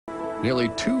nearly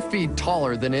 2 feet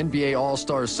taller than NBA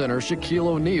All-Star center Shaquille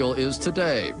O'Neal is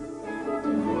today.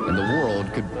 And the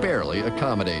world could barely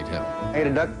accommodate him. I had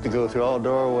a duct to go through all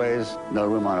doorways. No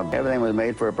room on it. Everything was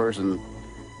made for a person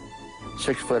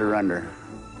 6 foot or under,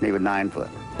 maybe 9 foot.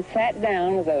 He sat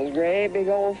down with those great big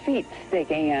old feet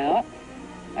sticking out.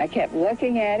 I kept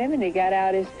looking at him, and he got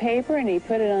out his paper and he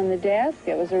put it on the desk.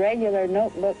 It was a regular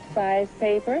notebook-sized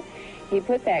paper. He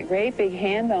put that great big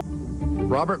hand on.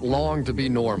 Robert longed to be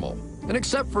normal, and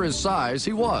except for his size,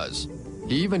 he was.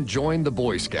 He even joined the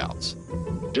Boy Scouts,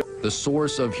 the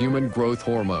source of human growth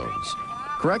hormones.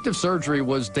 Corrective surgery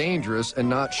was dangerous and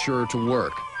not sure to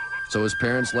work, so his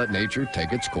parents let nature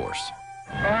take its course.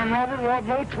 I'm Robert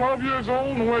Wadlow, 12 years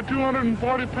old, and weigh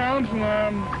 240 pounds, and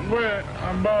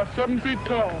I'm about 7 feet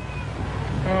tall.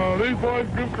 These boys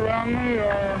grouped around me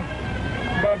are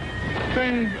about the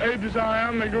same age as I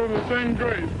am. They go to the same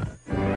grade.